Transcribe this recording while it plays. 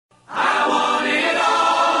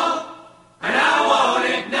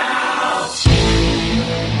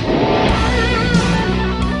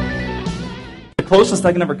closest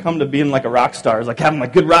I can ever come to being like a rock star is like having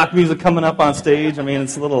like good rock music coming up on stage. I mean,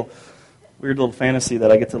 it's a little weird little fantasy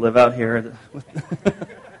that I get to live out here.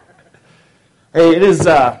 Hey,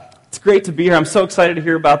 it's great to be here. I'm so excited to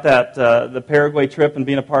hear about that, the Paraguay trip and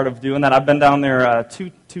being a part of doing that. I've been down there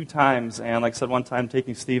two times, and like I said, one time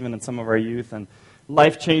taking Stephen and some of our youth, and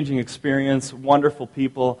life-changing experience, wonderful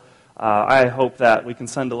people. I hope that we can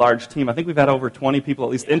send a large team. I think we've had over 20 people at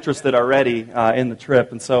least interested already in the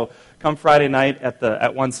trip, and so come Friday night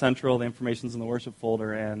at 1 Central, the information's in the worship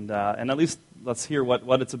folder, and at least let's hear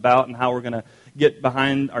what it's about and how we're going to get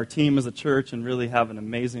behind our team as a church and really have an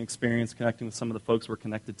amazing experience connecting with some of the folks we're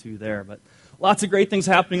connected to there. But lots of great things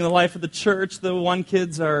happening in the life of the church. The One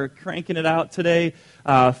Kids are cranking it out today,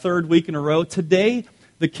 third week in a row. Today,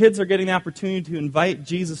 the kids are getting the opportunity to invite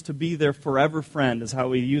Jesus to be their forever friend, is how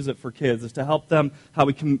we use it for kids, is to help them, how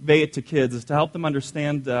we convey it to kids, is to help them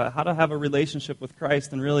understand how to have a relationship with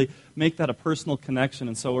Christ and really make that a personal connection.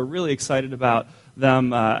 And so we're really excited about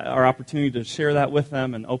them, our opportunity to share that with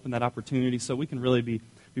them and open that opportunity so we can really be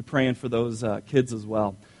praying for those kids as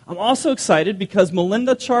well. I'm also excited because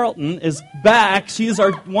Melinda Charlton is back. She is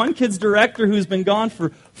our One Kids director who's been gone for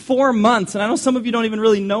 4 months. And I know some of you don't even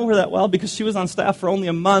really know her that well because she was on staff for only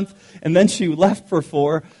a month and then she left for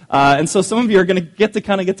 4. And so some of you are going to get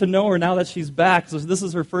to know her now that she's back. So this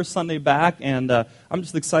is her first Sunday back, and I'm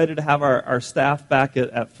just excited to have our staff back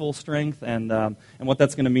at full strength and what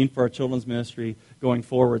that's going to mean for our children's ministry going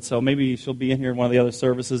forward. So maybe she'll be in here in one of the other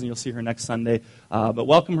services and you'll see her next Sunday. But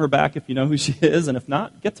welcome her back if you know who she is, and if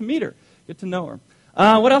not, get to meet her, get to know her.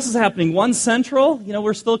 What else is happening? One Central,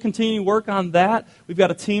 we're still continuing to work on that. We've got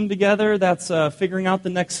a team together that's figuring out the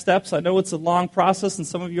next steps. I know it's a long process, and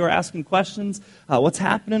some of you are asking questions. What's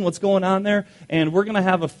happening? What's going on there? And we're going to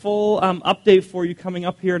have a full update for you coming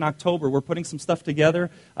up here in October. We're putting some stuff together,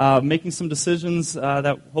 making some decisions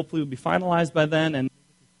that hopefully will be finalized by then. And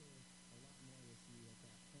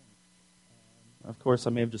of course, I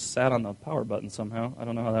may have just sat on the power button somehow. I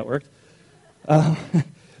don't know how that worked.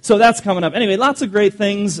 So that's coming up. Anyway, lots of great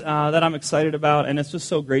things that I'm excited about, and it's just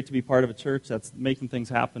so great to be part of a church that's making things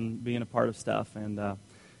happen, being a part of stuff, and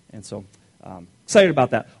so excited about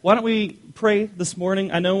that. Why don't we pray this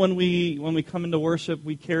morning? I know when we come into worship,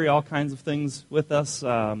 we carry all kinds of things with us.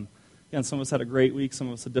 Again, some of us had a great week, some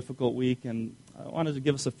of us a difficult week, and I wanted to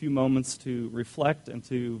give us a few moments to reflect and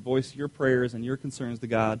to voice your prayers and your concerns to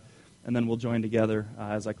God, and then we'll join together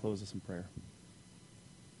as I close this in prayer.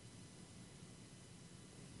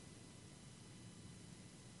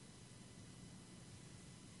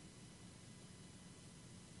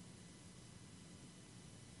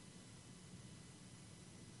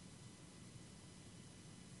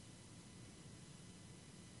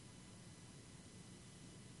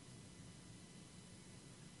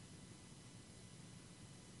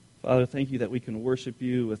 Father, thank you that we can worship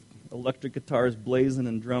you with electric guitars blazing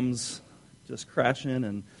and drums just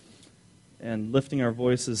crashing and lifting our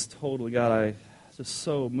voices totally. God, I'm just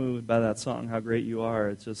so moved by that song, how great you are.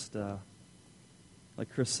 It's just,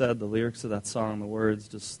 like Chris said, the lyrics of that song, the words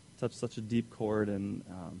just touch such a deep chord, and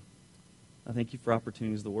I thank you for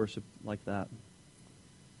opportunities to worship like that.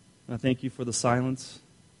 And I thank you for the silence,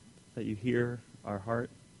 that you hear our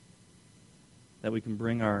heart, that we can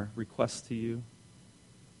bring our requests to you.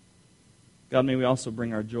 God, may we also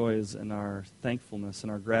bring our joys and our thankfulness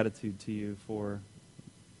and our gratitude to you for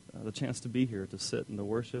the chance to be here, to sit and to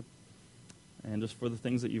worship, and just for the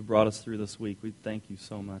things that you've brought us through this week. We thank you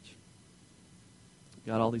so much.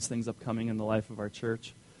 God, all these things upcoming in the life of our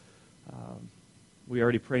church. We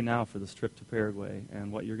already pray now for this trip to Paraguay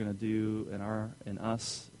and what you're going to do in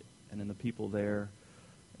us and in the people there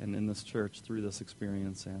and in this church through this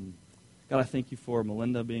experience. And God, I thank you for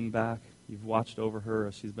Melinda being back. You've watched over her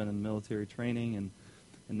as she's been in military training, and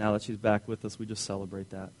now that she's back with us, we just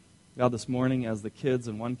celebrate that. God, this morning, as the kids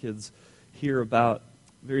and One Kids hear about,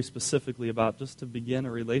 very specifically about just to begin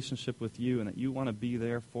a relationship with you and that you want to be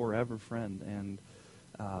their forever friend, and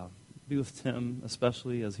be with Tim,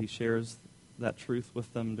 especially as he shares that truth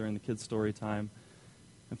with them during the kids' story time.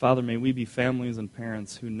 And Father, may we be families and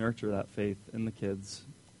parents who nurture that faith in the kids,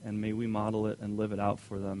 and may we model it and live it out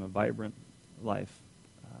for them, a vibrant life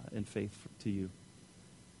in faith to you.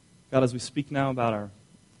 God, as we speak now about our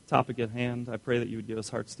topic at hand, I pray that you would give us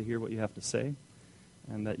hearts to hear what you have to say,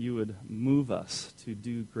 and that you would move us to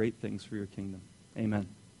do great things for your kingdom. Amen.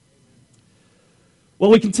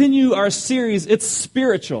 Well, we continue our series. It's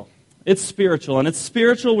spiritual. It's spiritual. And it's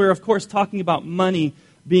spiritual. We're, of course, talking about money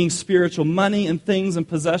being spiritual, money and things and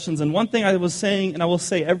possessions. And one thing I was saying, and I will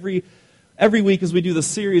say every week as we do this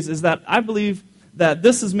series, is that I believe that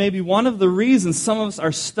this is maybe one of the reasons some of us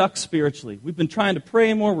are stuck spiritually. We've been trying to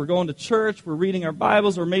pray more, we're going to church, we're reading our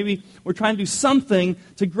Bibles, or maybe we're trying to do something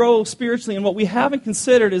to grow spiritually, and what we haven't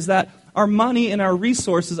considered is that our money and our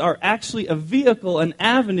resources are actually a vehicle, an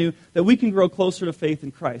avenue that we can grow closer to faith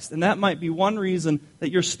in Christ. And that might be one reason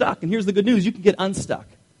that you're stuck. And here's the good news, you can get unstuck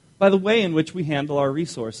by the way in which we handle our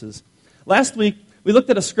resources. Last week, we looked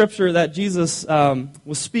at a scripture that Jesus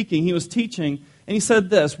was speaking, he was teaching, and he said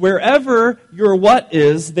this, wherever your what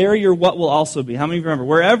is, there your what will also be. How many of you remember?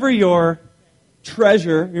 Wherever your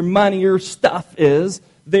treasure, your money, your stuff is,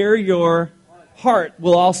 there your heart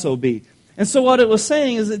will also be. And so what it was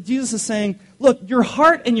saying is that Jesus is saying, look, your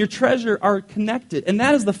heart and your treasure are connected. And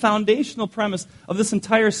that is the foundational premise of this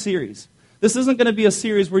entire series. This isn't going to be a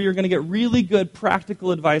series where you're going to get really good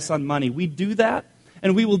practical advice on money. We do that,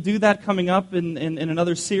 and we will do that coming up in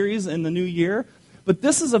another series in the new year. But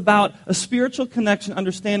this is about a spiritual connection,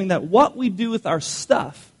 understanding that what we do with our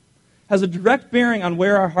stuff has a direct bearing on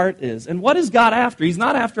where our heart is. And what is God after? He's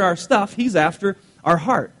not after our stuff, he's after our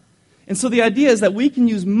heart. And so the idea is that we can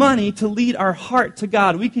use money to lead our heart to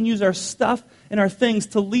God. We can use our stuff and our things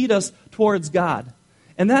to lead us towards God.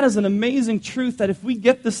 And that is an amazing truth that if we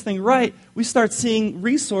get this thing right, we start seeing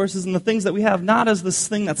resources and the things that we have not as this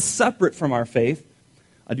thing that's separate from our faith.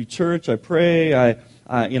 I do church, I pray,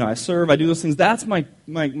 I serve, I do those things. That's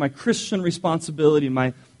my Christian responsibility,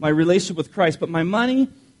 my relationship with Christ. But my money,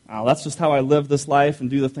 that's just how I live this life and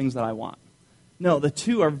do the things that I want. No, the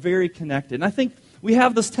two are very connected. And I think we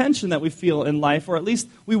have this tension that we feel in life, or at least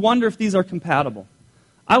we wonder if these are compatible.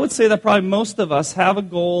 I would say that probably most of us have a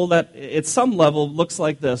goal that at some level looks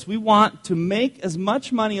like this. We want to make as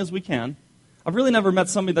much money as we can. I've really never met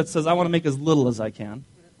somebody that says, I want to make as little as I can.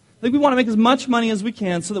 I think we want to make as much money as we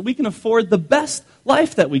can so that we can afford the best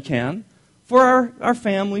life that we can for our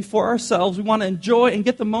family, for ourselves. We want to enjoy and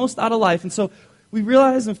get the most out of life. And so we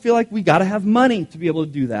realize and feel like we got to have money to be able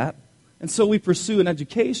to do that. And so we pursue an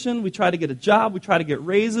education, we try to get a job, we try to get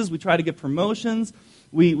raises, we try to get promotions.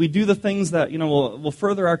 We do the things that will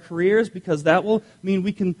further our careers because that will mean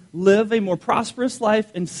we can live a more prosperous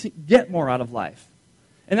life and get more out of life.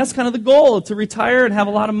 And that's kind of the goal, to retire and have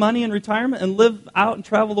a lot of money in retirement and live out and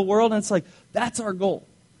travel the world. And it's like, that's our goal.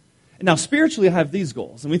 And now spiritually I have these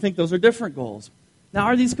goals, and we think those are different goals. Now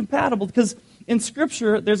are these compatible? Because in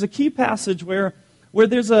Scripture there's a key passage where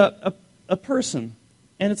there's a person,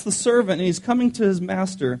 and it's the servant, and he's coming to his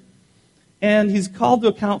master, and he's called to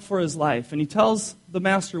account for his life, and he tells the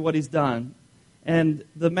master what he's done. And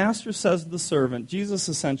the master says to the servant, Jesus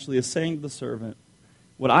essentially is saying to the servant,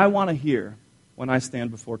 what I want to hear when I stand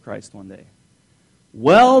before Christ one day.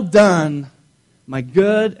 Well done, my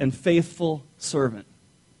good and faithful servant.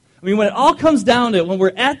 I mean, when it all comes down to it, when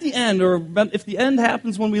we're at the end, or if the end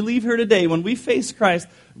happens when we leave here today, when we face Christ,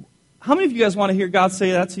 how many of you guys want to hear God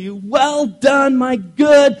say that to you? Well done, my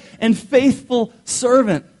good and faithful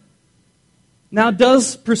servant. Now,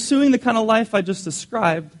 does pursuing the kind of life I just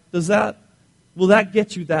described, will that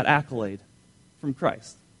get you that accolade from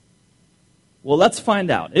Christ? Well, let's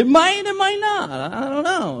find out. It might not. I don't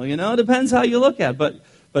know. It depends how you look at it.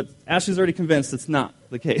 But Ashley's already convinced it's not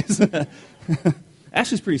the case.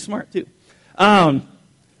 Ashley's pretty smart, too. Well,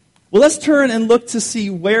 let's turn and look to see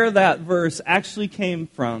where that verse actually came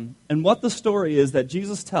from and what the story is that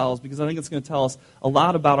Jesus tells, because I think it's going to tell us a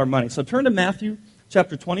lot about our money. So turn to Matthew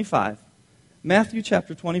chapter 25. Matthew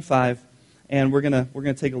chapter 25, and we're going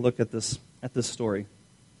to take a look at this story.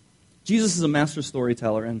 Jesus is a master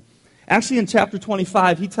storyteller, and actually in chapter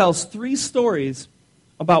 25, he tells 3 stories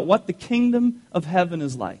about what the kingdom of heaven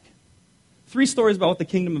is like. 3 stories about what the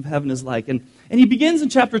kingdom of heaven is like. And he begins in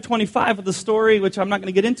chapter 25 with a story, which I'm not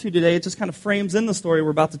going to get into today. It just kind of frames in the story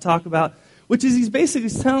we're about to talk about, which is he's basically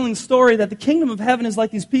telling the story that the kingdom of heaven is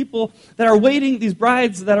like these people that are waiting, these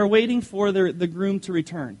brides that are waiting for the groom to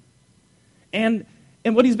return. And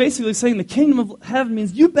what he's basically saying, the kingdom of heaven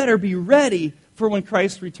means you better be ready for when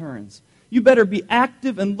Christ returns. You better be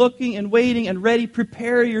active and looking and waiting and ready.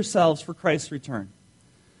 Prepare yourselves for Christ's return.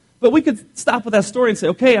 But we could stop with that story and say,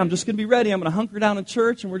 okay, I'm just going to be ready. I'm going to hunker down in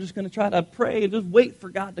church, and we're just going to try to pray and just wait for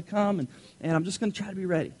God to come, and I'm just going to try to be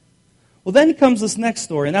ready. Well, then comes this next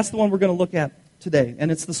story, and that's the one we're going to look at today.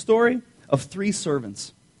 And it's the story of 3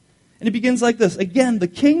 servants. And it begins like this. Again, the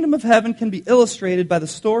kingdom of heaven can be illustrated by the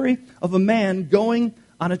story of a man going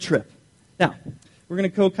on a trip. Now, we're going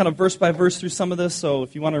to go kind of verse by verse through some of this, so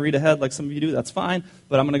if you want to read ahead like some of you do, that's fine,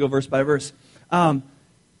 but I'm going to go verse by verse.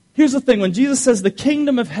 Here's the thing. When Jesus says the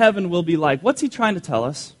kingdom of heaven will be like, what's he trying to tell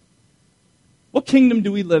us? What kingdom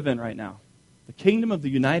do we live in right now? The kingdom of the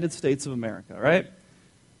United States of America, right?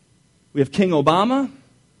 We have King Obama,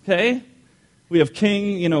 okay? We have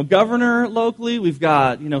governor locally. We've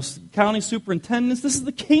got, county superintendents. This is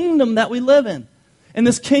the kingdom that we live in. And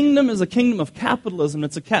this kingdom is a kingdom of capitalism.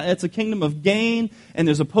 It's a kingdom of gain, and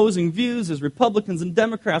there's opposing views. There's Republicans and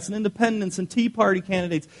Democrats and independents and Tea Party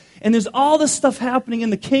candidates. And there's all this stuff happening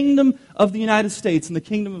in the kingdom of the United States, in the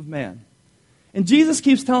kingdom of man. And Jesus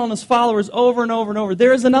keeps telling his followers over and over and over,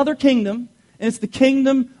 there is another kingdom, and it's the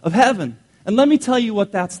kingdom of heaven. And let me tell you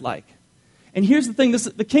what that's like. And here's the thing,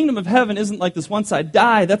 the kingdom of heaven isn't like this once I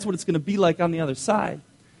die, that's what it's going to be like on the other side.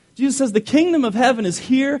 Jesus says the kingdom of heaven is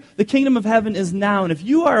here, the kingdom of heaven is now. And if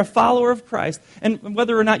you are a follower of Christ, and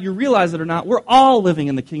whether or not you realize it or not, we're all living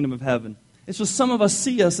in the kingdom of heaven. It's just some of us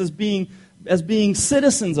see us as being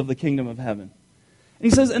citizens of the kingdom of heaven. And he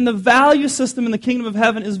says, and the value system in the kingdom of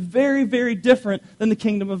heaven is very, very different than the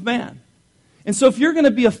kingdom of man. And so if you're going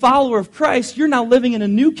to be a follower of Christ, you're now living in a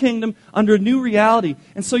new kingdom under a new reality.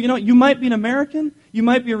 And so, you might be an American, you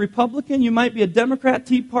might be a Republican, you might be a Democrat,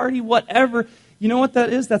 Tea Party, whatever. You know what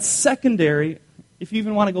that is? That's secondary, if you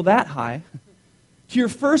even want to go that high, to your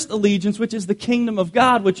first allegiance, which is the kingdom of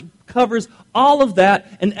God, which covers all of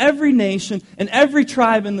that and every nation and every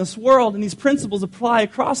tribe in this world. And these principles apply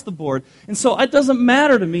across the board. And so it doesn't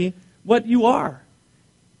matter to me what you are.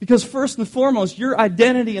 Because first and foremost, your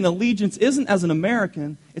identity and allegiance isn't as an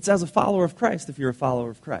American, it's as a follower of Christ if you're a follower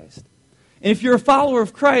of Christ. And if you're a follower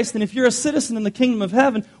of Christ, and if you're a citizen in the kingdom of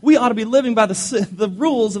heaven, we ought to be living by the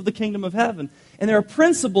rules of the kingdom of heaven. And there are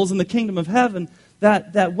principles in the kingdom of heaven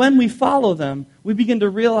that when we follow them, we begin to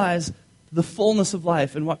realize the fullness of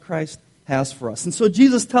life and what Christ has for us. And so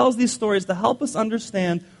Jesus tells these stories to help us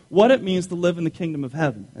understand what it means to live in the kingdom of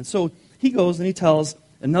heaven. And so he goes and he tells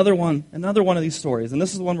another one of these stories, and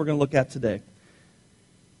this is the one we're going to look at today.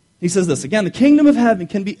 He says this, again, the kingdom of heaven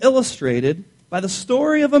can be illustrated by the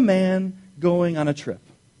story of a man going on a trip.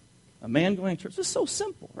 A man going on a trip. It's just so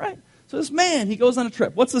simple, right? So this man, he goes on a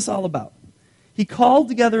trip. What's this all about? He called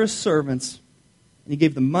together his servants, and he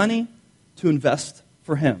gave them money to invest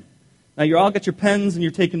for him. Now, you all got your pens and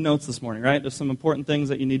you're taking notes this morning, right? There's some important things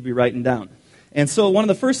that you need to be writing down. And so one of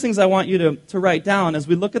the first things I want you to write down as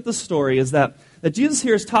we look at the story is that Jesus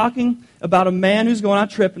here is talking about a man who's going on a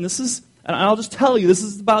trip, and I'll just tell you, this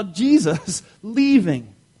is about Jesus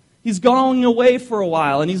leaving. He's going away for a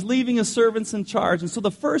while, and he's leaving his servants in charge. And so the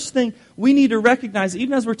first thing we need to recognize,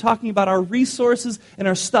 even as we're talking about our resources and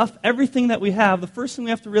our stuff, everything that we have, the first thing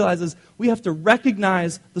we have to realize is we have to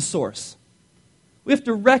recognize the source. We have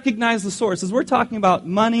to recognize the source. As we're talking about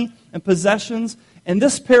money and possessions, and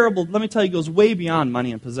this parable, let me tell you, goes way beyond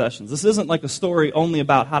money and possessions. This isn't like a story only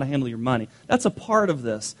about how to handle your money. That's a part of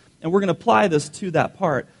this, and we're going to apply this to that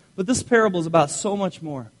part. But this parable is about so much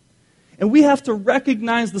more. And we have to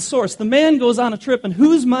recognize the source. The man goes on a trip, and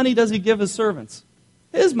whose money does he give his servants?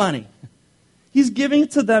 His money. He's giving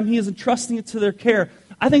it to them. He is entrusting it to their care.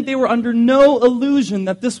 I think they were under no illusion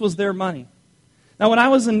that this was their money. Now, when I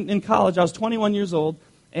was in college, I was 21 years old,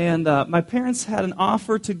 and my parents had an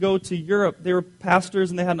offer to go to Europe. They were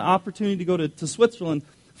pastors, and they had an opportunity to go to Switzerland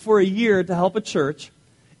for a year to help a church.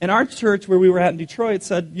 And our church, where we were at in Detroit,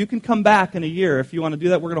 said, you can come back in a year if you want to do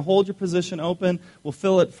that. We're going to hold your position open. We'll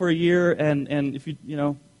fill it for a year. And if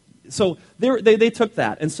so they took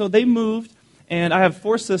that. And so they moved. And I have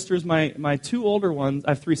 4 sisters. My 2 older ones,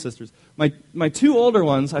 I have 3 sisters. My 2 older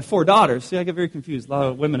ones, I have 4 daughters. See, I get very confused. A lot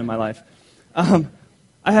of women in my life.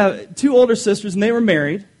 I have 2 older sisters, and they were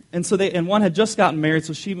married. And so one had just gotten married,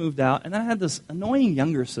 so she moved out. And then I had this annoying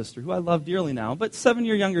younger sister, who I love dearly now, but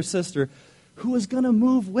 7-year younger sister, who was going to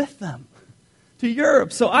move with them to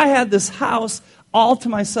Europe. So I had this house all to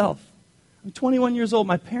myself. I'm 21 years old.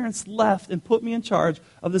 My parents left and put me in charge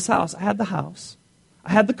of this house. I had the house.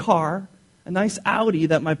 I had the car, a nice Audi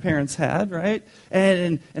that my parents had, right?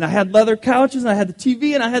 And I had leather couches, and I had the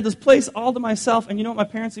TV, and I had this place all to myself. And you know what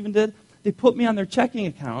my parents even did? They put me on their checking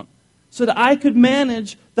account so that I could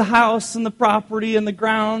manage the house and the property and the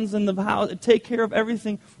grounds and the house, and take care of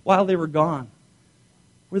everything while they were gone.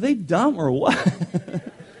 Were they dumb or what?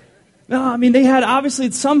 No, I mean, they had, obviously,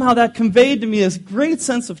 somehow that conveyed to me this great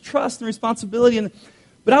sense of trust and responsibility.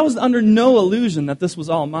 But I was under no illusion that this was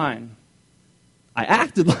all mine. I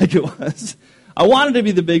acted like it was. I wanted to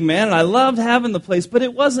be the big man, and I loved having the place, but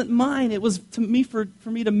it wasn't mine. It was for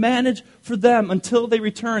me to manage for them until they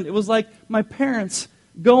returned. It was like my parents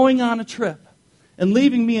going on a trip and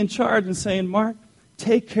leaving me in charge and saying, Mark,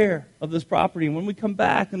 take care of this property. And when we come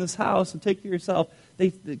back in this house and take care of yourself,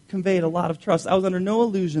 they conveyed a lot of trust. I was under no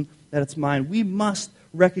illusion that it's mine. We must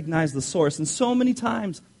recognize the source. And so many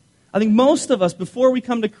times, I think most of us, before we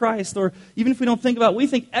come to Christ, or even if we don't think about it, we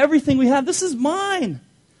think everything we have, this is mine.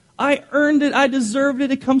 I earned it. I deserved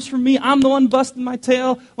it. It comes from me. I'm the one busting my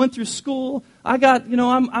tail, went through school. I got,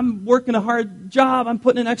 I'm working a hard job. I'm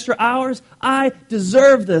putting in extra hours. I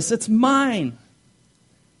deserve this. It's mine.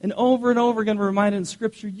 And over again, we're reminded in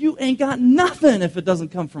Scripture, you ain't got nothing if it doesn't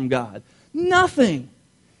come from God. Nothing.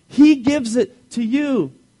 He gives it to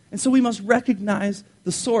you. And so we must recognize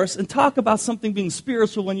the source and talk about something being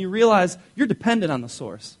spiritual when you realize you're dependent on the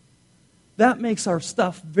source. That makes our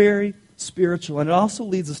stuff very spiritual. And it also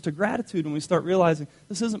leads us to gratitude when we start realizing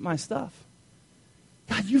this isn't my stuff.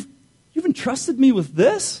 God, you've entrusted me with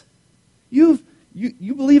this? You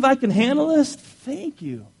believe I can handle this? Thank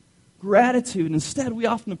you. Gratitude. Instead, we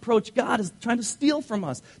often approach God as trying to steal from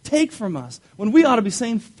us, take from us, when we ought to be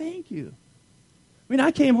saying thank you. I mean,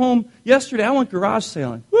 I came home yesterday. I went garage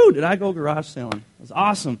sailing. Woo, did I go garage sailing? It was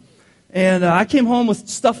awesome. And I came home with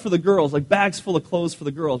stuff for the girls, like bags full of clothes for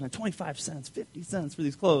the girls. And 25 cents, 50 cents for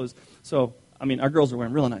these clothes. So, I mean, our girls are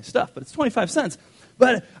wearing really nice stuff, but it's 25 cents.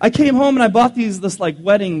 But I came home and I bought this like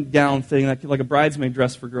wedding gown thing, like a bridesmaid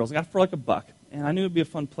dress for girls. I got it for like $1. And I knew it would be a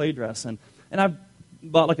fun play dress. And I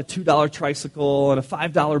bought like a $2 tricycle and a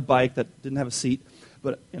 $5 bike that didn't have a seat.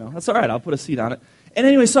 But, that's all right. I'll put a seat on it. And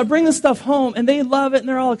anyway, so I bring this stuff home, and they love it, and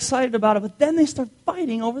they're all excited about it. But then they start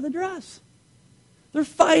fighting over the dress. They're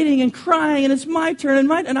fighting and crying, and it's my turn,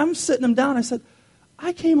 and I'm sitting them down. I said,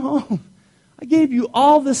 I came home. I gave you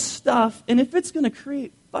all this stuff, and if it's going to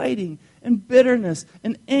create fighting and bitterness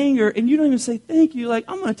and anger, and you don't even say thank you, like,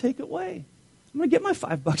 I'm going to take it away. I'm going to get my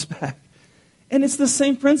 $5 back. And it's the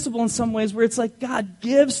same principle in some ways where it's like God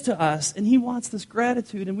gives to us, and He wants this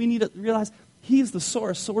gratitude, and we need to realize He's the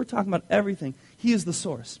source. So we're talking about everything. He is the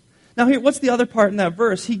source. Now here, what's the other part in that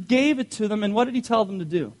verse? He gave it to them, and what did He tell them to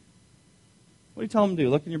do? What did He tell them to do?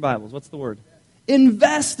 Look in your Bibles. What's the word?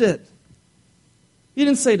 Invest it. He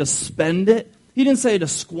didn't say to spend it. He didn't say to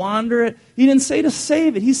squander it. He didn't say to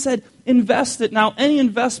save it. He said invest it. Now, any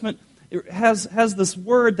investment has this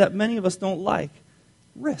word that many of us don't like,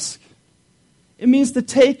 risk. It means to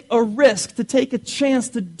take a risk, to take a chance,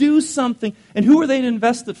 to do something. And who are they to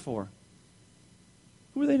invest it for?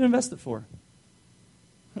 Who are they to invest it for?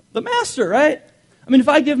 The master, right? I mean, if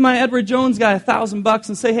I give my Edward Jones guy $1,000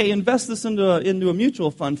 and say, hey, invest this into a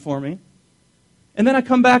mutual fund for me, and then I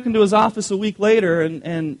come back into his office a week later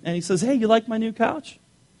and he says, hey, you like my new couch?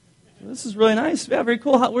 This is really nice. Yeah, very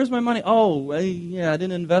cool. Where's my money? Oh, yeah, I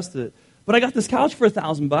didn't invest it. But I got this couch for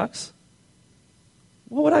 $1,000.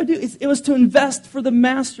 What would I do? It was to invest for the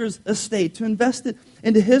master's estate, to invest it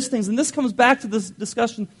into his things. And this comes back to this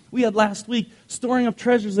discussion we had last week, storing up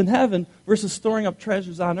treasures in heaven versus storing up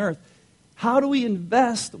treasures on earth. How do we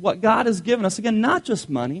invest what God has given us? Again, not just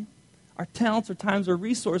money, our talents, our times, our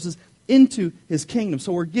resources, into His kingdom.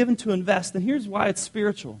 So we're given to invest. And here's why it's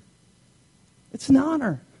spiritual. It's an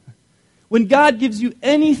honor. When God gives you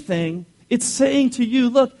anything, it's saying to you,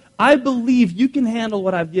 look, I believe you can handle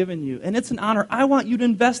what I've given you, and it's an honor. I want you to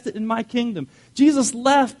invest it in my kingdom. Jesus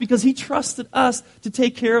left because He trusted us to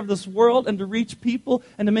take care of this world and to reach people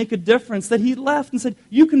and to make a difference, that He left and said,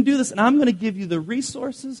 you can do this, and I'm going to give you the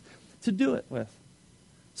resources to do it with.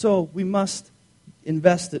 So we must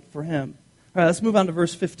invest it for Him. All right, let's move on to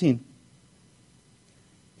verse 15.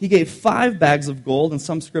 He gave 5 bags of gold, and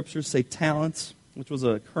some scriptures say talents, which was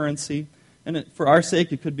a currency. And for our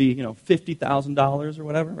sake, it could be, $50,000 or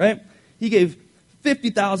whatever, right? He gave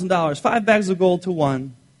 $50,000, 5 bags of gold to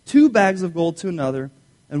one, 2 bags of gold to another,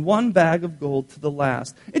 and 1 bag of gold to the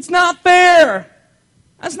last. It's not fair.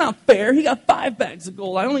 That's not fair. He got 5 bags of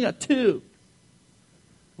gold. I only got 2.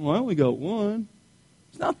 Well, I only got 1.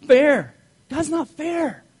 It's not fair. God's not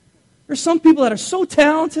fair. There's some people that are so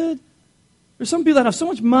talented. There's some people that have so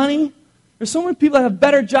much money. There's so many people that have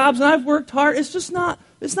better jobs, and I've worked hard. It's just not.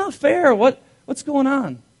 It's not fair. What's going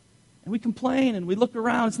on? And we complain and we look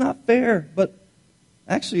around. It's not fair. But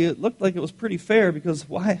actually, it looked like it was pretty fair because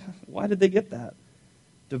why did they get that?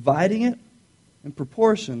 Dividing it in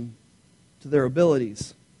proportion to their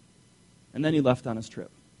abilities. And then he left on his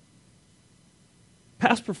trip.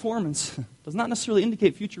 Past performance does not necessarily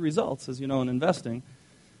indicate future results, as you know, in investing.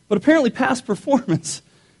 But apparently past performance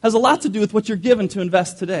has a lot to do with what you're given to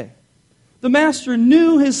invest today. The master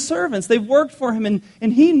knew his servants. They worked for him,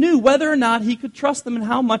 and he knew whether or not he could trust them and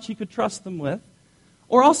how much he could trust them with,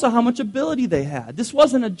 or also how much ability they had. This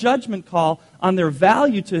wasn't a judgment call on their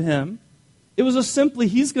value to him. It was just simply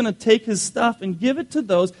he's going to take his stuff and give it to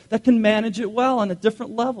those that can manage it well and at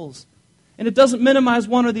different levels. And it doesn't minimize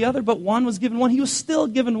one or the other, but one was given one. He was still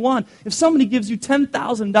given one. If somebody gives you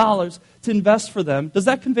 $10,000 to invest for them, does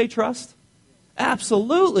that convey trust?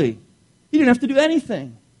 Absolutely. He didn't have to do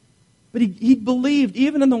anything. But he believed,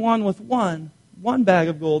 even in the one with one bag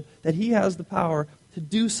of gold, that he has the power to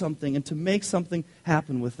do something and to make something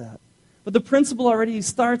happen with that. But the principle already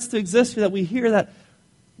starts to exist that we hear that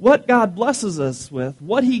what God blesses us with,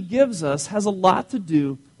 what He gives us, has a lot to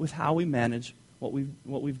do with how we manage what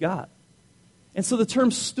we've got. And so the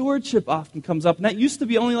term stewardship often comes up, and that used to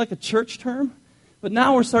be only like a church term, but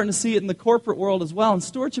now we're starting to see it in the corporate world as well. And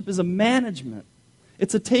stewardship is a management.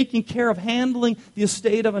 It's a taking care of, handling the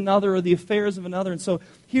estate of another or the affairs of another. And so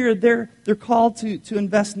here they're called to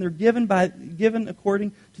invest, and they're given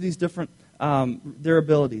according to these different their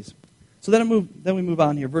abilities. So then we move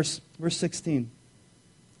on here, verse 16.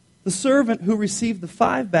 The servant who received the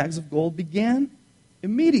 5 bags of gold began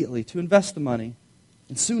immediately to invest the money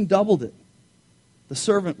and soon doubled it. The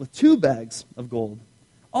servant with 2 bags of gold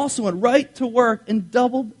also went right to work and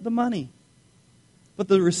doubled the money. But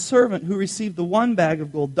the servant who received the 1 bag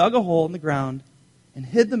of gold dug a hole in the ground and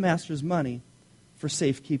hid the master's money for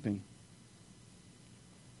safekeeping.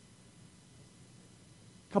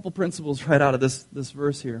 A couple principles right out of this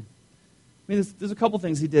verse here. I mean, there's a couple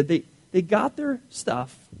things he did. They got their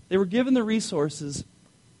stuff, they were given the resources,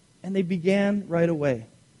 and they began right away.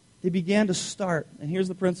 They began to start, and here's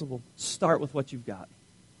the principle: start with what you've got.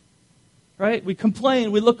 Right? We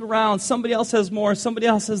complain, we look around, somebody else has more, somebody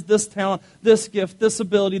else has this talent, this gift, this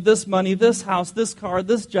ability, this money, this house, this car,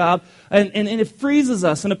 this job, and it freezes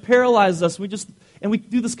us and it paralyzes us. We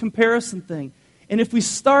do this comparison thing. And if we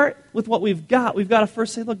start with what we've got to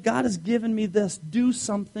first say, look, God has given me this, do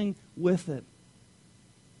something with it.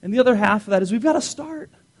 And the other half of that is we've got to start.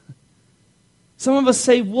 Some of us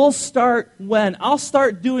say, we'll start when? I'll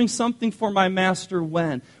start doing something for my master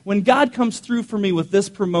when? When God comes through for me with this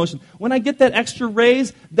promotion. When I get that extra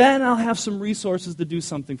raise, then I'll have some resources to do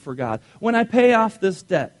something for God. When I pay off this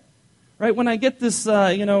debt. Right? When I get this,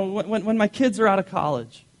 when my kids are out of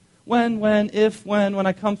college. When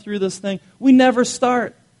I come through this thing. We never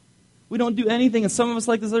start. We don't do anything. And some of us,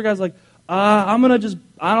 like this other guy's like, I don't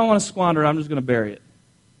want to squander it. I'm just going to bury it.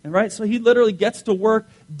 And right, so he literally gets to work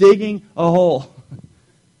digging a hole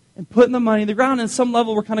and putting the money in the ground. And at some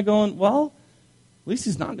level, we're kind of going, well, at least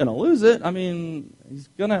he's not going to lose it. I mean, he's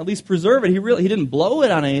going to at least preserve it. He didn't blow it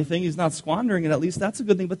on anything. He's not squandering it. At least that's a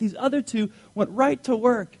good thing. But these other two went right to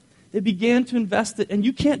work. They began to invest it. And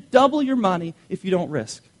you can't double your money if you don't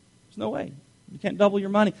risk. There's no way. You can't double your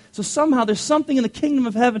money. So somehow there's something in the kingdom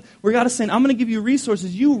of heaven where God is saying, I'm going to give you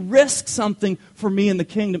resources. You risk something for me in the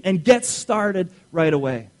kingdom and get started right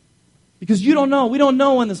away. Because you don't know. We don't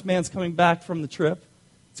know when this man's coming back from the trip.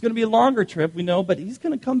 It's going to be a longer trip, we know, but he's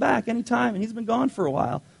going to come back anytime, and he's been gone for a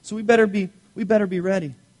while. So we better be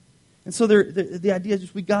ready. And so the idea is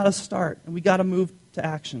just we got to start, and we got to move to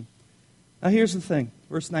action. Now here's the thing,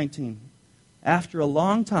 verse 19. After a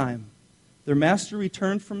long time, their master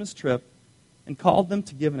returned from his trip and called them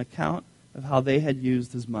to give an account of how they had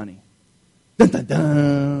used his money. Dun, dun,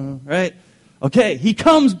 dun, right? Okay, he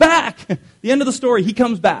comes back. The end of the story, he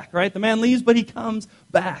comes back, right? The man leaves, but he comes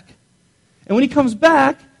back. And when he comes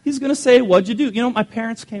back, he's going to say, what'd you do? You know, my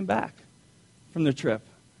parents came back from their trip.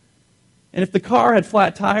 And if the car had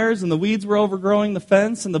flat tires and the weeds were overgrowing the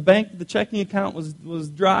fence and the checking account was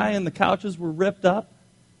dry and the couches were ripped up,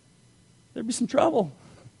 there'd be some trouble.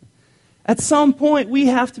 At some point, we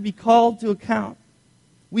have to be called to account.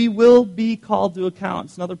 We will be called to account.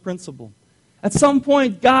 It's another principle. At some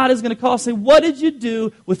point, God is going to call and say, what did you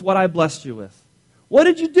do with what I blessed you with? What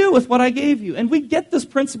did you do with what I gave you? And we get this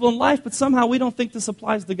principle in life, but somehow we don't think this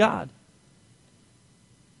applies to God.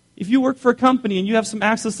 If you work for a company and you have some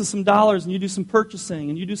access to some dollars and you do some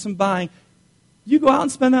purchasing and you do some buying, you go out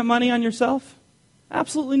and spend that money on yourself?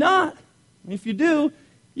 Absolutely not. And if you do,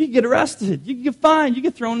 you get arrested, you get fined, you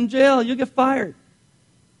get thrown in jail, you'll get fired.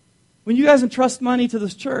 When you guys entrust money to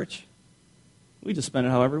this church, we just spend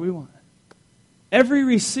it however we want. Every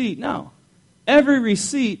receipt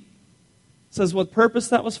says what purpose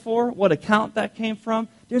that was for, what account that came from.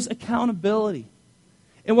 There's accountability.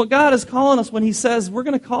 And what God is calling us when He says, I'm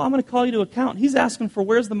going to call you to account, He's asking for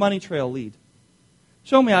where's the money trail lead?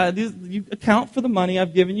 Show me. You account for the money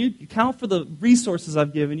I've given you. Account for the resources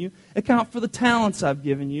I've given you. Account for the talents I've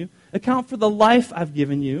given you. Account for the life I've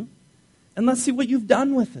given you. And let's see what you've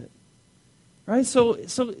done with it. Right? So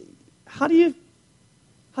how do you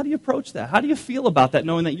approach that? How do you feel about that,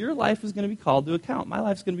 knowing that your life is going to be called to account? My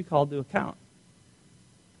life is going to be called to account.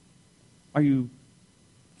 Are you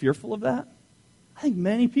fearful of that? I think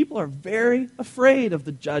many people are very afraid of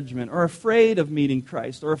the judgment or afraid of meeting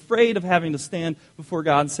Christ or afraid of having to stand before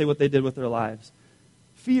God and say what they did with their lives.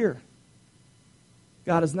 Fear.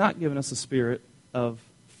 God has not given us a spirit of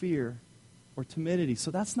fear or timidity,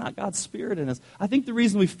 so that's not God's spirit in us. I think the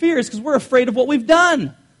reason we fear is because we're afraid of what we've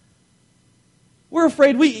done. We're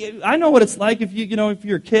afraid. I know what it's like if if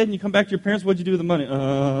you're a kid and you come back to your parents. What'd you do with the money?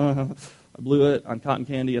 I blew it on cotton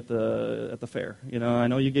candy at the fair. I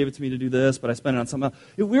know you gave it to me to do this, but I spent it on something else.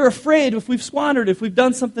 We're afraid if we've squandered, if we've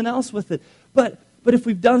done something else with it. But if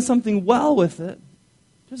we've done something well with it,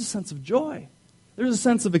 there's a sense of joy. There's a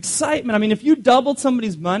sense of excitement. I mean, if you doubled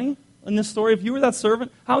somebody's money in this story, if you were that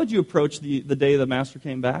servant, how would you approach the day the master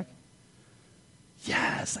came back?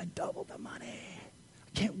 Yes, I doubled the money.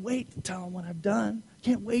 I can't wait to tell them what I've done. I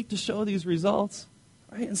can't wait to show these results.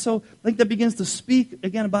 Right? And so I think that begins to speak,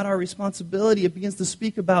 again, about our responsibility. It begins to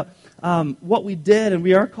speak about what we did, and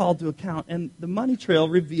we are called to account. And the money trail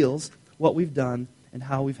reveals what we've done and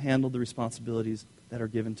how we've handled the responsibilities that are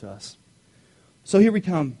given to us. So here we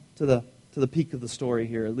come to the peak of the story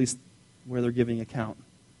here, at least where they're giving account.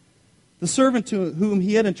 The servant to whom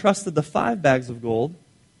he had entrusted the 5 bags of gold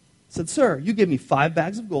said, "Sir, you gave me 5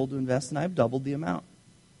 bags of gold to invest, and I have doubled the amount."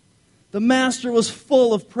 The master was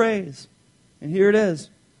full of praise. And here it is.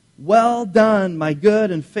 "Well done, my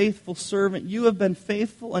good and faithful servant. You have been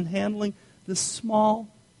faithful in handling this small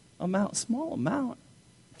amount." Small amount?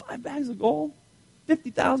 5 bags of gold?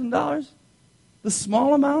 $50,000? The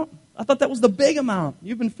small amount? I thought that was the big amount.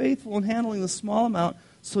 You've been faithful in handling the small amount.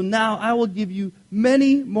 So now I will give you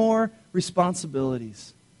many more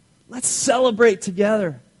responsibilities. Let's celebrate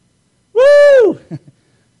together. Woo!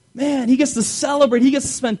 Man, he gets to celebrate. He gets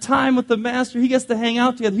to spend time with the master. He gets to hang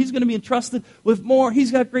out together. He's going to be entrusted with more.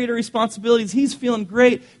 He's got greater responsibilities. He's feeling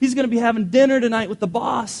great. He's going to be having dinner tonight with the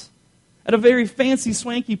boss at a very fancy,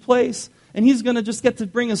 swanky place. And he's going to just get to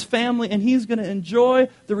bring his family, and he's going to enjoy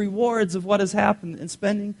the rewards of what has happened in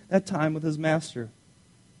spending that time with his master.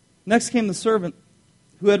 Next came the servant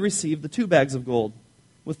who had received the 2 bags of gold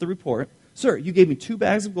with the report, "Sir, you gave me 2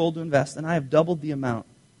 bags of gold to invest, and I have doubled the amount."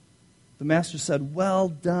 The master said, "Well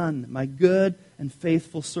done, my good and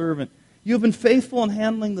faithful servant. You have been faithful in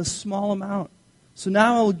handling this small amount. So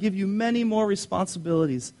now I will give you many more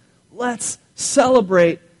responsibilities. Let's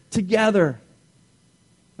celebrate together."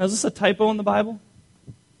 Now, is this a typo in the Bible?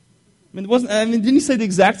 Didn't he say the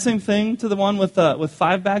exact same thing to the one with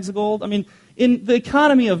 5 bags of gold? I mean, in the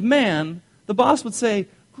economy of man, the boss would say,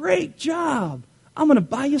 "Great job. I'm going to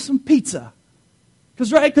buy you some pizza."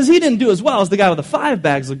 Because he didn't do as well as the guy with the 5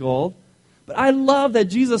 bags of gold. But I love that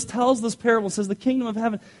Jesus tells this parable, says the kingdom of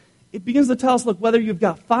heaven, it begins to tell us, look, whether you've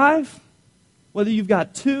got 5, whether you've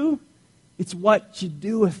got 2, it's what you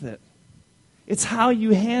do with it. It's how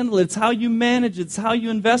you handle it. It's how you manage it. It's how you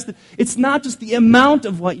invest it. It's not just the amount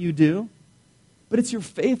of what you do, but it's your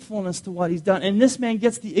faithfulness to what he's done. And this man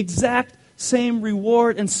gets the exact same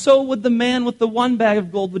reward, and so would the man with the 1 bag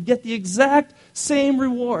of gold would get the exact same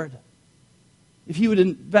reward if he would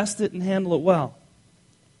invest it and handle it well.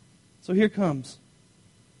 So here comes.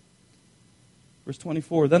 Verse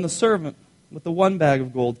 24, "Then the servant with the 1 bag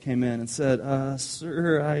of gold came in and said,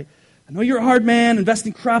 'Sir, I know you're a hard man,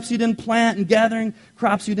 investing crops you didn't plant and gathering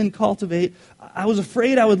crops you didn't cultivate. I was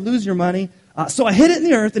afraid I would lose your money, so I hid it in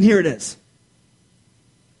the earth, and here it is.'"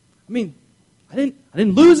 I mean, I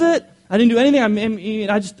didn't lose it. I didn't do anything.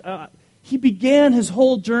 He began his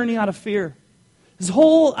whole journey out of fear. His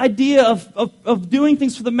whole idea of doing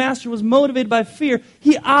things for the master was motivated by fear.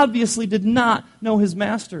 He obviously did not know his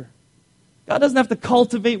master. God doesn't have to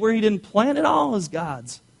cultivate where he didn't plant. It all is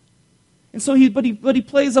God's. And so he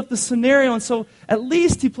plays up the scenario, and so at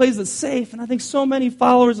least he plays it safe. And I think so many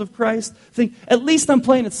followers of Christ think, at least I'm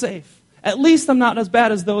playing it safe. At least I'm not as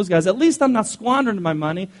bad as those guys. At least I'm not squandering my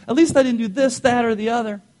money. At least I didn't do this, that, or the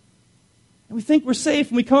other. And we think we're safe,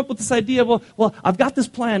 and we come up with this idea of, well, I've got this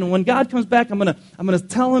plan, and when God comes back, I'm gonna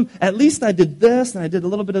tell him, at least I did this, and I did a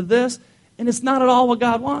little bit of this, and it's not at all what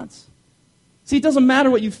God wants. See, it doesn't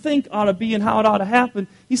matter what you think ought to be and how it ought to happen.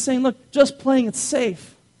 He's saying, look, just playing it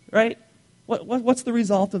safe, right? What's the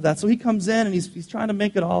result of that? So he comes in, and he's trying to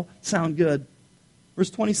make it all sound good. Verse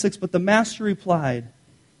 26, "But the master replied,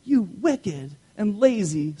 'You wicked and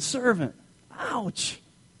lazy servant.'" Ouch.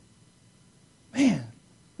 Man.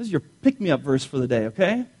 This is your pick-me-up verse for the day,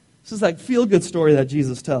 okay? This is like feel-good story that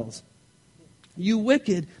Jesus tells. "You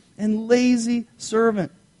wicked and lazy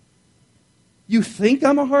servant. You think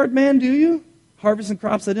I'm a hard man, do you? Harvesting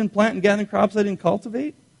crops I didn't plant and gathering crops I didn't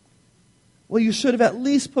cultivate? Well, you should have at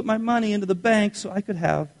least put my money into the bank so I could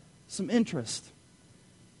have some interest."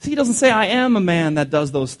 See, he doesn't say I am a man that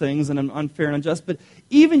does those things and I'm unfair and unjust, but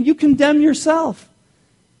even you condemn yourself.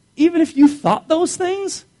 Even if you thought those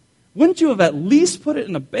things, wouldn't you have at least put it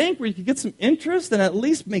in a bank where you could get some interest and at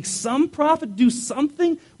least make some profit, do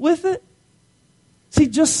something with it? See,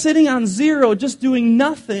 just sitting on zero, just doing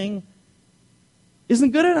nothing,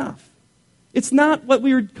 isn't good enough. It's not what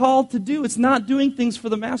we were called to do. It's not doing things for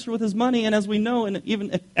the master with his money. And as we know in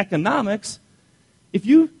even economics, if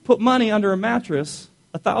you put money under a mattress,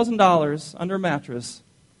 $1,000 under a mattress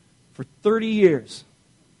for 30 years,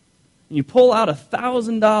 and you pull out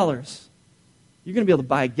 $1,000, you're going to be able to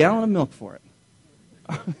buy a gallon of milk for it.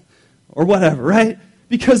 Or whatever, right?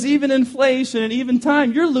 Because even inflation and even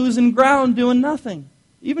time, you're losing ground doing nothing.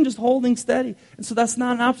 Even just holding steady. And so that's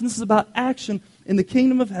not an option. This is about action in the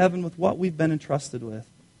kingdom of heaven with what we've been entrusted with.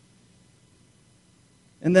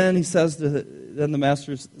 And then then the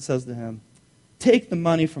master says to him, take the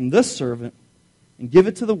money from this servant and give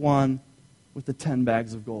it to the one with the 10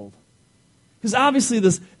 bags of gold. Because obviously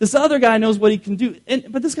this other guy knows what he can do.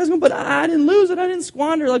 But this guy's going, but I didn't lose it. I didn't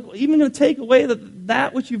squander. Like, even going to take away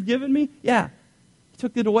that which you've given me? Yeah. He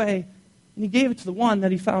took it away. And he gave it to the one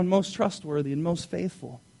that he found most trustworthy and most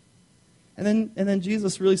faithful. And then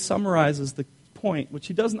Jesus really summarizes the point, which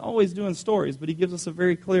he doesn't always do in stories, but he gives us a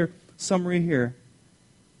very clear summary here.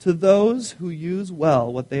 To those who use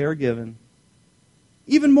well what they are given,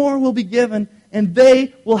 even more will be given, and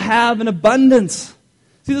they will have an abundance.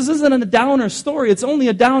 See, this isn't a downer story. It's only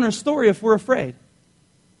a downer story if we're afraid.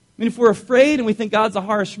 I mean, if we're afraid and we think God's a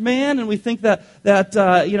harsh man and we think that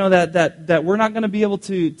we're not going to be able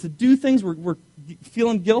to do things, we're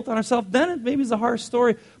feeling guilt on ourselves, then it maybe is a harsh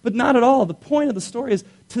story. But not at all. The point of the story is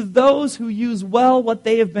to those who use well what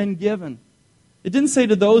they have been given. It didn't say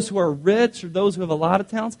to those who are rich or those who have a lot of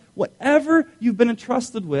talents. Whatever you've been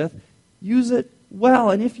entrusted with, use it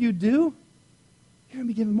well. And if you do, you're going to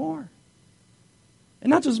be given more. And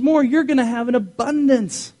not just more, you're going to have an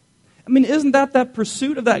abundance. I mean, isn't that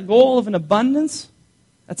pursuit of that goal of an abundance?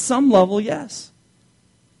 At some level, yes.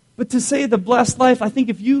 But to say the blessed life, I think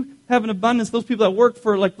if you have an abundance, those people that work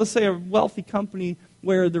for, like, let's say a wealthy company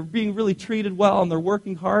where they're being really treated well and they're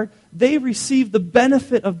working hard, they receive the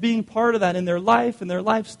benefit of being part of that in their life and their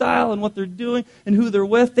lifestyle and what they're doing and who they're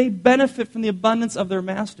with. They benefit from the abundance of their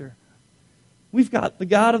master. We've got the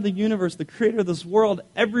God of the universe, the creator of this world,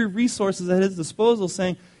 every resource is at his disposal,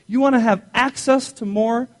 saying, you want to have access to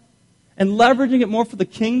more and leveraging it more for the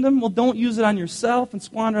kingdom? Well, don't use it on yourself and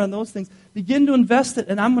squander on those things. Begin to invest it,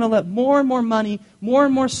 and I'm going to let more and more money, more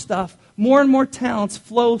and more stuff, more and more talents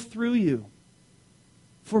flow through you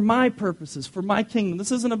for my purposes, for my kingdom.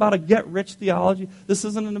 This isn't about a get-rich theology. This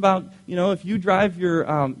isn't about, if you drive your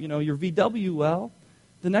VW well,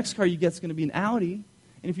 the next car you get is going to be an Audi.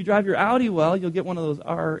 And if you drive your Audi well, you'll get one of those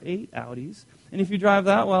R8 Audis. And if you drive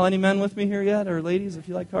that well, any men with me here yet, or ladies, if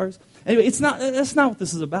you like cars? Anyway, that's not what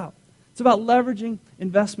this is about. It's about leveraging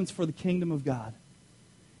investments for the kingdom of God.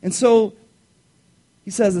 And so,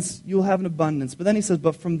 he says you'll have an abundance. But then he says,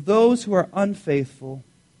 but from those who are unfaithful,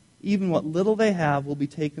 even what little they have will be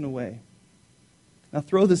taken away. Now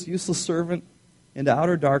throw this useless servant into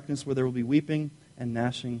outer darkness where there will be weeping and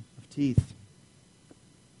gnashing of teeth.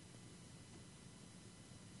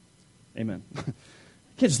 Amen. I can't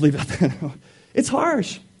just leave it at that. It's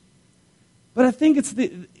harsh. But I think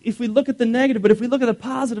if we look at the negative, but if we look at the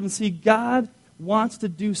positive and see God wants to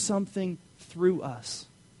do something through us.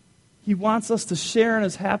 He wants us to share in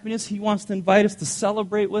his happiness. He wants to invite us to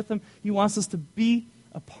celebrate with him. He wants us to be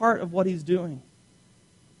a part of what he's doing.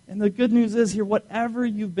 And the good news is here, whatever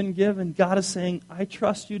you've been given, God is saying, I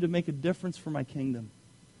trust you to make a difference for my kingdom,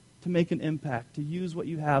 to make an impact, to use what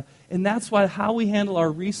you have. And that's why how we handle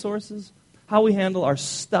our resources, how we handle our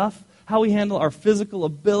stuff, how we handle our physical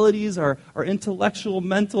abilities, our intellectual,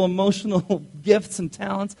 mental, emotional gifts and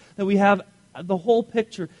talents that we have, the whole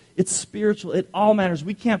picture, it's spiritual. It all matters.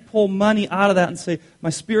 We can't pull money out of that and say, my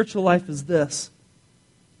spiritual life is this,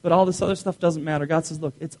 but all this other stuff doesn't matter. God says,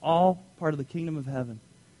 look, it's all part of the kingdom of heaven.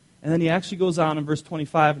 And then he actually goes on in verse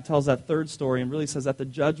 25 and tells that third story and really says at the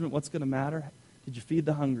judgment, what's going to matter? Did you feed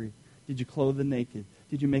the hungry? Did you clothe the naked?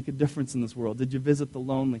 Did you make a difference in this world? Did you visit the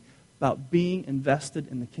lonely? About being invested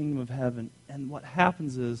in the kingdom of heaven. And what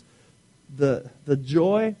happens is the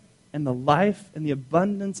joy and the life and the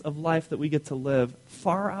abundance of life that we get to live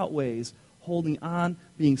far outweighs holding on,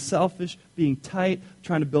 being selfish, being tight,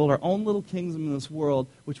 trying to build our own little kingdom in this world,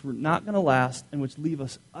 which we're not going to last and which leave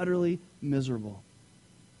us utterly miserable.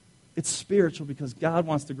 It's spiritual because God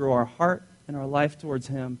wants to grow our heart and our life towards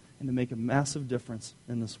him and to make a massive difference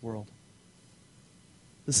in this world.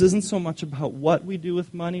 This isn't so much about what we do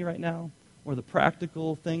with money right now or the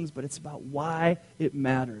practical things, but it's about why it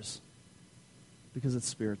matters. Because it's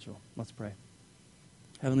spiritual. Let's pray.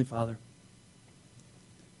 Heavenly Father,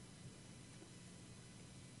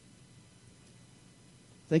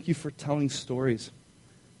 thank you for telling stories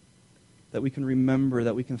that we can remember,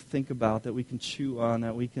 that we can think about, that we can chew on,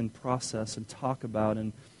 that we can process and talk about.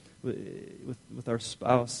 And with our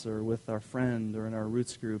spouse or with our friend or in our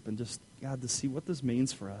roots group, and just, God, to see what this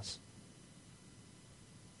means for us.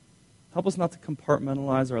 Help us not to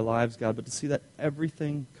compartmentalize our lives, God, but to see that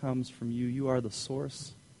everything comes from you. You are the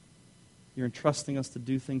source. You're entrusting us to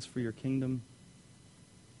do things for your kingdom.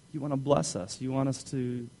 You want to bless us. You want us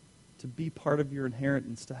to be part of your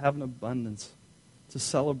inheritance, to have an abundance, to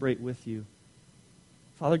celebrate with you.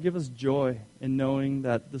 Father, give us joy in knowing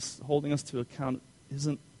that this holding us to account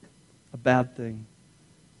isn't a bad thing,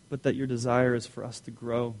 but that your desire is for us to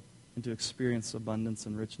grow and to experience abundance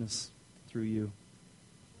and richness through you.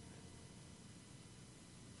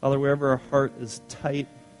 Father, wherever our heart is tight,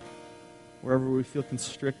 wherever we feel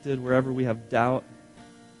constricted, wherever we have doubt,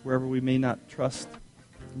 wherever we may not trust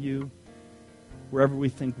you, wherever we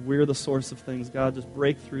think we're the source of things, God, just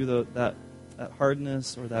break through that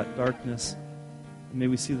hardness or that darkness. And may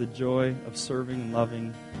we see the joy of serving and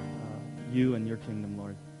loving you and your kingdom,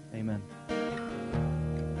 Lord. Amen.